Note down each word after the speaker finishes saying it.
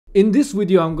In this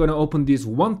video, I'm gonna open these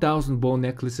 1000 bow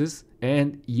necklaces,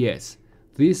 and yes,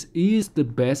 this is the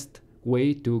best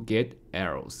way to get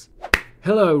arrows.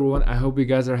 Hello everyone, I hope you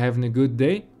guys are having a good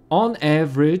day. On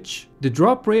average, the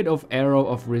drop rate of arrow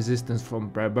of resistance from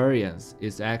barbarians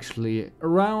is actually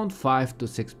around 5 to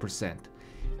 6%.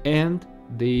 And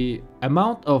the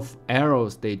amount of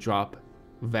arrows they drop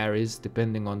varies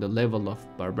depending on the level of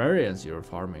barbarians you're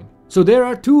farming. So there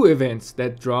are two events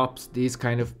that drops these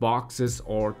kind of boxes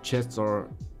or chests, or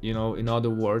in other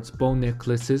words, bow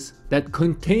necklaces that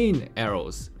contain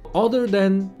arrows. Other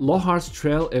than Lohar's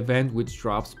Trail event, which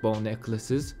drops bow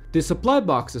necklaces, the supply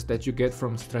boxes that you get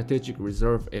from Strategic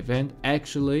Reserve event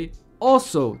actually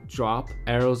also drop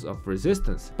arrows of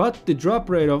resistance. But the drop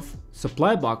rate of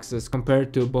supply boxes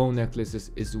compared to bow necklaces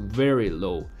is very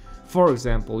low. For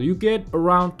example, you get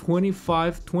around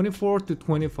 24 to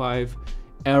 25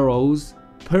 arrows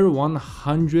per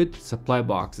 100 supply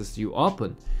boxes you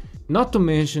open. Not to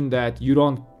mention that you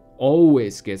don't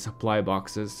always get supply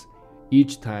boxes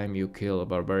each time you kill a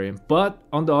barbarian, but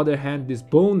on the other hand, this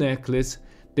bow necklace,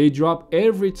 they drop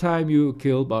every time you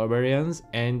kill barbarians,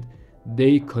 and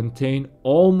they contain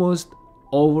almost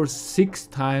over 6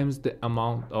 times the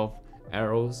amount of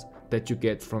arrows that you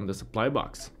get from the supply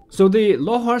box. So the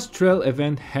Lohar's Trail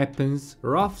event happens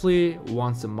roughly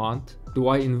once a month. Do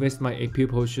I invest my AP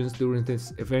potions during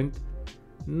this event?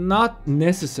 Not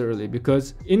necessarily,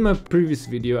 because in my previous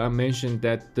video I mentioned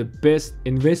that the best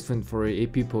investment for an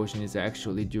AP potion is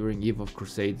actually during Eve of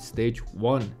Crusade stage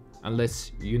 1,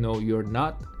 unless you're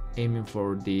not aiming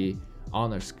for the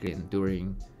honor screen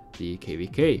during the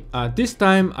KVK. This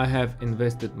time I have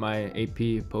invested my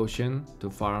AP potion to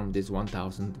farm these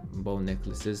 1000 bow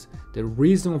necklaces. The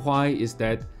reason why is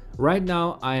that right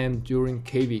now I am during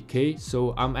KVK,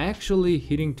 so I'm actually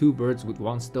hitting 2 birds with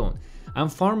 1 stone. I'm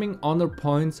farming honor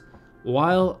points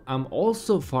while I'm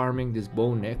also farming these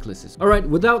bow necklaces. Alright,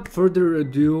 without further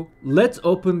ado, let's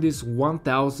open these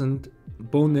 1000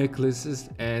 bow necklaces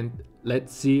and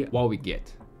let's see what we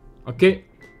get. Okay.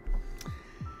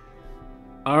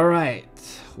 Alright,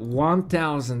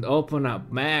 1000, open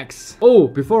up, max. Oh,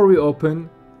 before we open,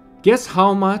 guess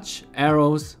how much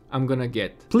arrows I'm gonna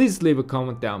get? Please leave a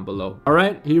comment down below.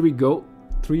 Alright, here we go.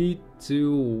 3,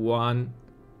 2, 1.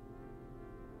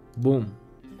 Boom.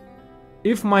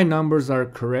 If my numbers are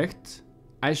correct,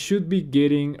 I should be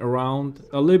getting around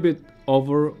a little bit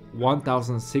over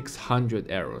 1600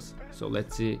 arrows. So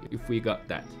let's see if we got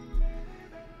that.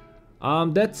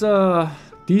 That's a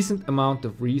decent amount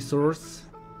of resource.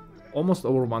 Almost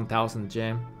over 1000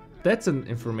 gem. That's an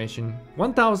information.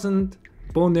 1000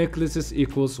 bow necklaces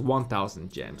equals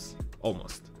 1000 gems.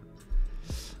 Almost.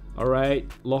 Alright,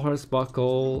 Lohar's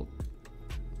buckle.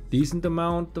 Decent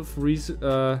amount of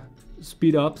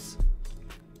speed ups.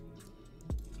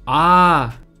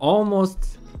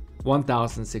 Almost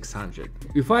 1600.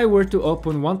 If I were to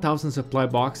open 1000 supply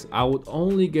box, I would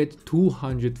only get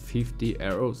 250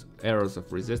 arrows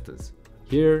of resistance.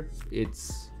 Here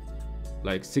it's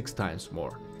like 6 times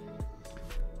more.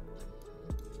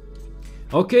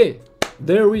 Okay,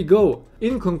 there we go.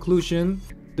 In conclusion,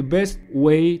 the best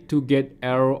way to get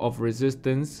arrow of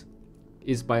resistance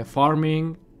is by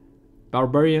farming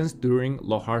barbarians during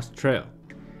Lohar's Trail.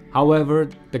 However,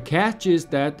 the catch is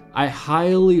that I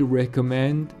highly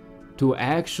recommend to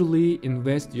actually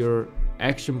invest your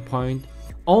action point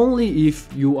only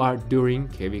if you are during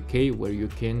KVK, where you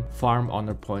can farm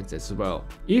honor points as well.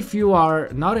 If you are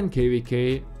not in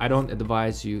KVK, I don't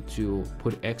advise you to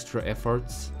put extra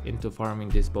efforts into farming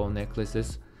these bow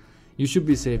necklaces. You should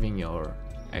be saving your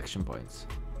action points.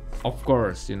 Of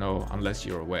course, unless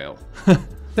you're a whale.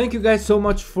 Thank you guys so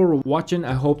much for watching.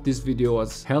 I hope this video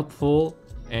was helpful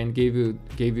and gave you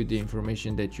the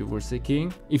information that you were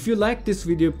seeking. If you like this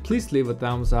video, please leave a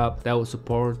thumbs up. That will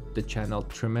support the channel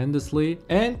tremendously.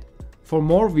 And for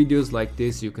more videos like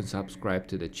this, you can subscribe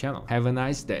to the channel. Have a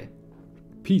nice day.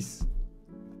 Peace.